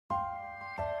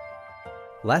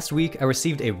Last week, I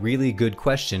received a really good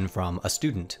question from a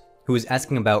student who was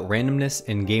asking about randomness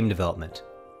in game development.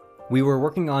 We were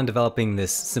working on developing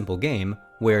this simple game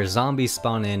where zombies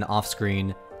spawn in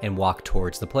off-screen and walk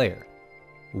towards the player.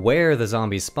 Where the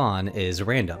zombies spawn is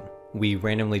random. We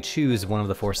randomly choose one of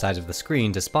the 4 sides of the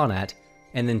screen to spawn at,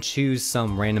 and then choose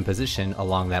some random position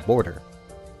along that border.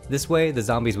 This way, the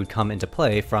zombies would come into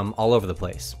play from all over the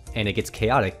place, and it gets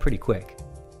chaotic pretty quick.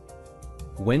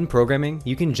 When programming,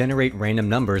 you can generate random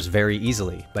numbers very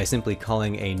easily by simply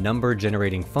calling a number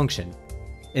generating function.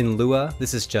 In Lua,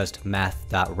 this is just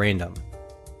math.random.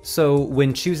 So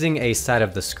when choosing a side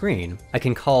of the screen, I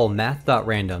can call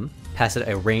math.random, pass it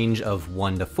a range of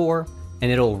 1 to 4,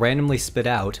 and it'll randomly spit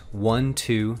out 1,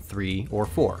 2, 3, or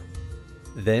 4.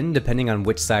 Then, depending on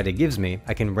which side it gives me,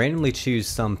 I can randomly choose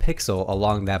some pixel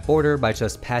along that border by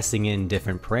just passing in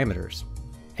different parameters.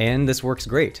 And this works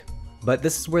great. But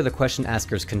this is where the question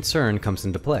asker's concern comes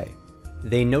into play.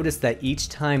 They noticed that each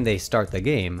time they start the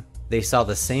game, they saw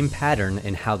the same pattern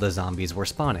in how the zombies were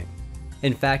spawning.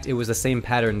 In fact, it was the same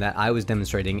pattern that I was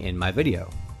demonstrating in my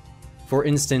video. For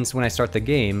instance, when I start the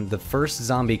game, the first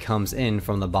zombie comes in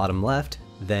from the bottom left,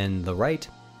 then the right,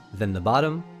 then the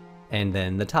bottom, and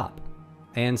then the top,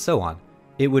 and so on.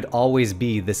 It would always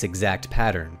be this exact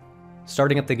pattern.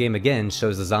 Starting up the game again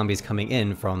shows the zombies coming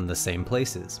in from the same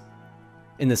places.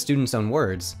 In the student's own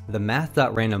words, the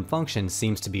math.random function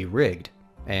seems to be rigged,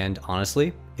 and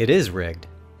honestly, it is rigged.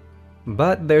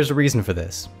 But there's a reason for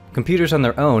this. Computers on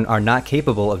their own are not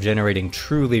capable of generating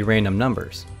truly random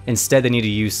numbers. Instead, they need to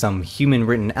use some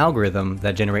human-written algorithm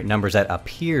that generate numbers that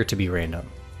appear to be random.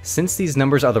 Since these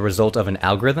numbers are the result of an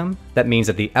algorithm, that means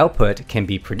that the output can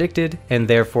be predicted, and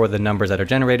therefore the numbers that are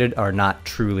generated are not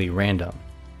truly random.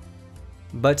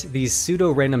 But these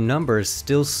pseudo-random numbers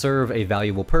still serve a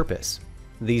valuable purpose.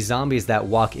 These zombies that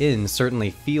walk in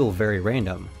certainly feel very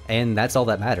random, and that's all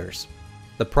that matters.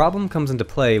 The problem comes into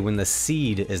play when the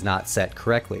seed is not set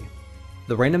correctly.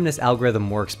 The randomness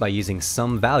algorithm works by using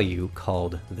some value,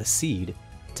 called the seed,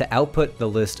 to output the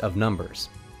list of numbers.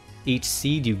 Each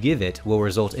seed you give it will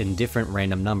result in different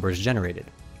random numbers generated.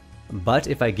 But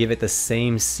if I give it the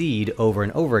same seed over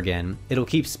and over again, it'll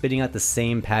keep spitting out the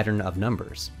same pattern of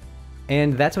numbers.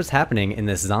 And that's what's happening in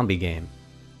this zombie game.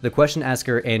 The question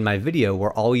asker and my video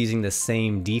were all using the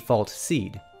same default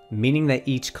seed, meaning that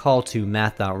each call to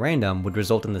math.random would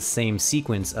result in the same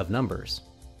sequence of numbers.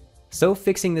 So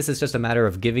fixing this is just a matter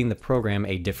of giving the program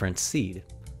a different seed.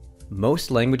 Most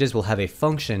languages will have a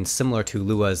function similar to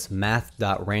Lua's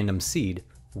math.randomseed,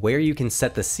 where you can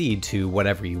set the seed to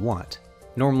whatever you want,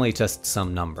 normally just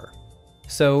some number.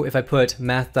 So if I put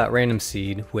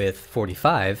math.randomseed with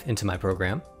 45 into my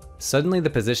program, suddenly the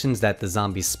positions that the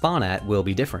zombies spawn at will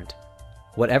be different.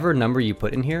 Whatever number you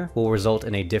put in here will result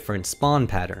in a different spawn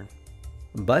pattern.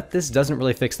 But this doesn't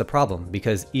really fix the problem,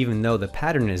 because even though the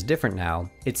pattern is different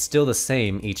now, it's still the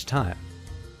same each time.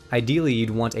 Ideally, you'd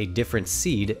want a different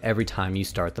seed every time you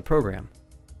start the program.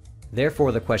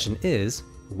 Therefore, the question is,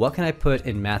 what can I put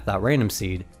in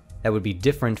math.randomseed that would be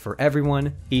different for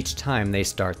everyone each time they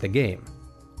start the game?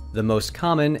 The most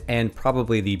common and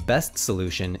probably the best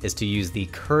solution is to use the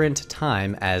current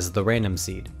time as the random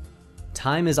seed.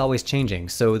 Time is always changing,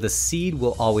 so the seed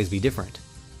will always be different.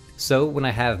 So when I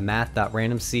have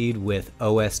math.randomseed with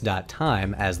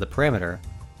os.time as the parameter,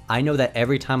 I know that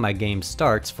every time my game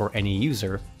starts for any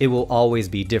user, it will always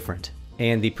be different,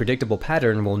 and the predictable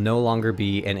pattern will no longer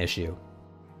be an issue.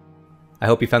 I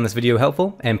hope you found this video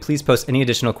helpful, and please post any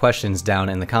additional questions down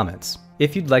in the comments.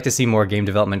 If you'd like to see more game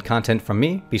development content from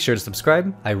me, be sure to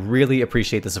subscribe. I really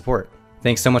appreciate the support.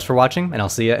 Thanks so much for watching, and I'll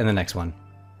see you in the next one.